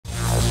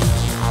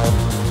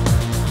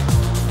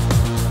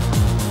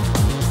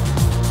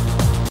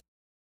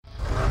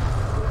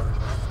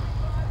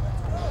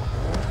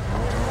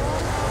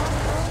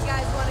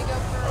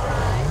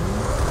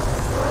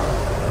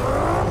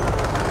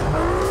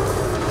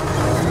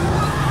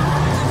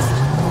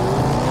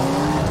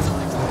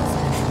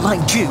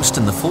Like Juiced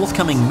and the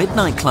forthcoming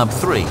Midnight Club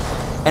 3,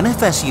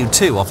 NFSU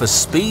 2 offers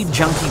speed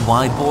junkie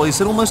wide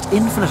boys an almost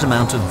infinite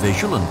amount of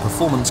visual and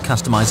performance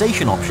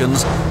customization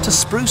options to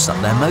spruce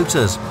up their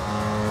motors.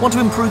 Want to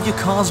improve your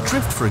car's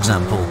drift, for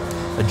example?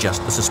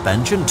 Adjust the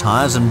suspension,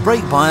 tyres and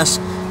brake bias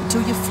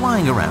until you're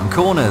flying around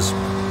corners.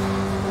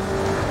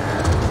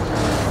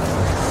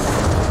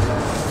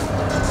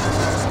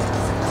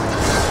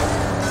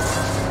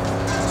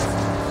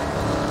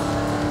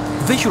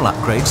 Visual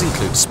upgrades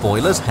include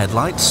spoilers,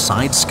 headlights,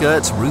 side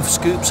skirts, roof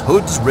scoops,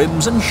 hoods,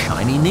 rims and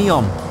shiny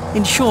neon.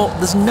 In short,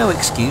 there's no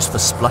excuse for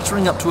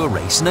spluttering up to a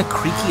race in a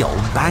creaky old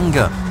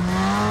banger.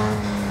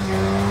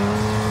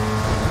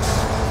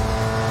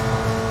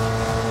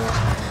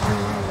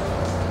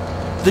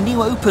 The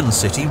new Open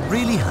City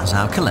really has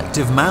our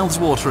collective mouths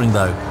watering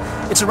though.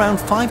 It's around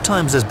 5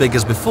 times as big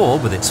as before,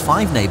 with its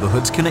 5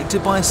 neighbourhoods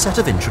connected by a set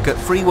of intricate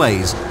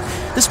freeways.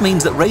 This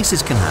means that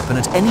races can happen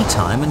at any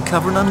time and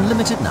cover an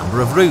unlimited number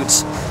of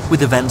routes,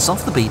 with events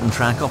off the beaten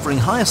track offering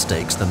higher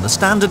stakes than the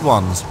standard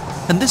ones.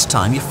 And this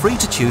time you're free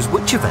to choose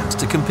which events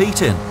to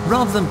compete in,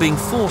 rather than being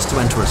forced to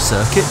enter a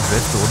circuit,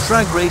 drift or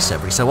drag race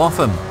every so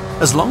often.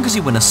 As long as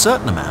you win a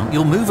certain amount,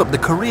 you'll move up the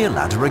career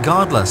ladder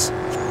regardless.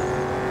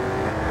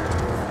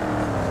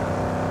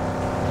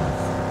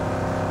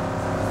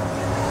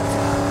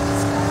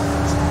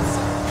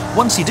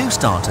 Once you do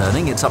start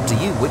earning, it's up to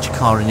you which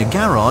car in your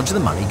garage the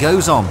money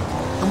goes on,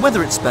 and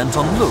whether it's spent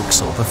on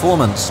looks or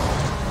performance.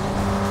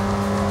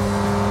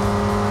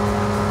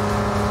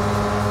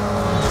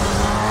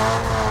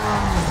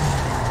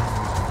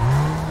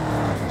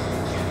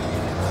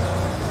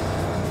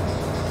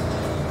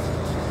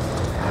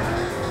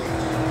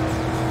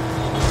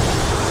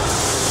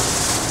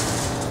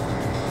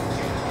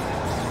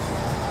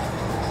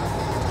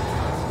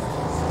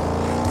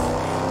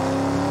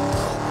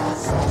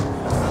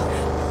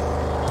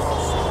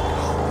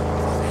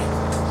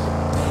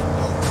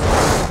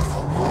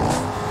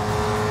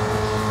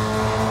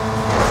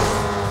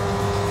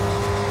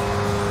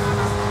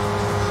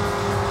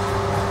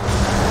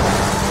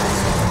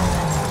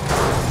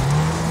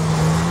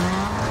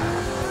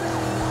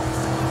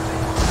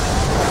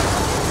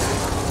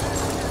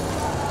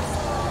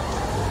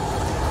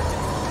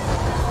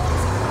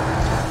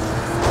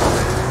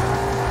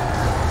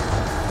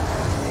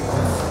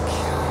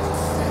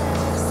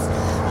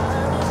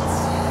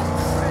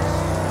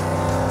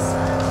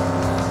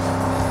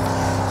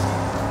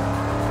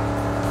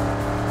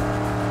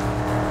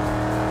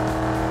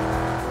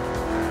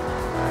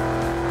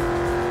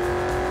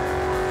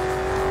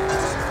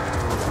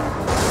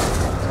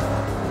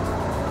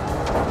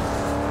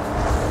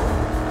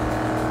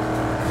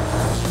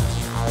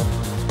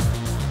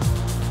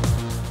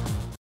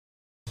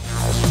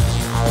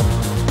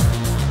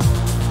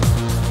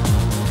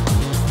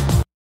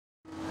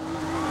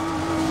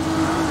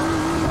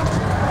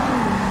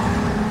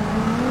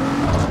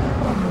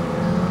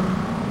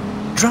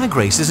 Drag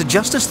races are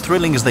just as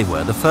thrilling as they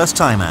were the first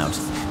time out,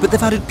 but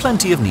they've added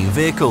plenty of new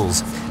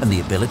vehicles and the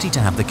ability to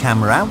have the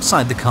camera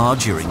outside the car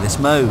during this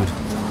mode.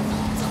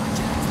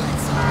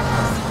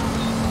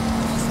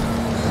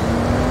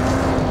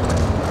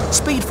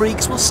 Speed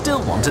freaks will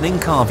still want an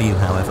in-car view,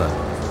 however.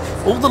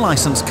 All the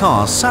licensed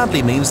cars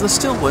sadly means there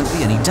still won't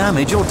be any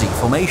damage or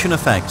deformation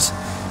effects,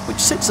 which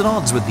sits at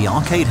odds with the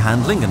arcade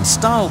handling and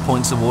style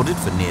points awarded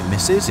for near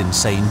misses,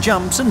 insane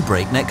jumps and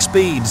breakneck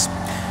speeds.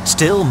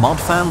 Still, mod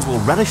fans will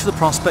relish the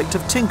prospect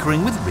of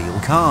tinkering with real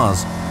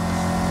cars.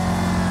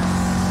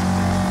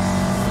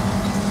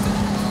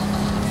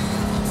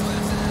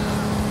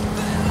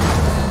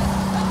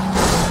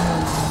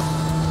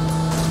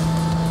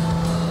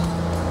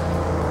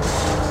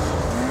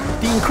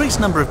 The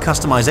increased number of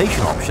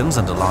customization options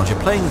and a larger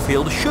playing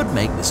field should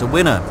make this a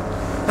winner,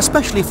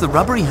 especially if the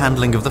rubbery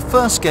handling of the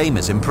first game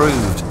is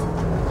improved.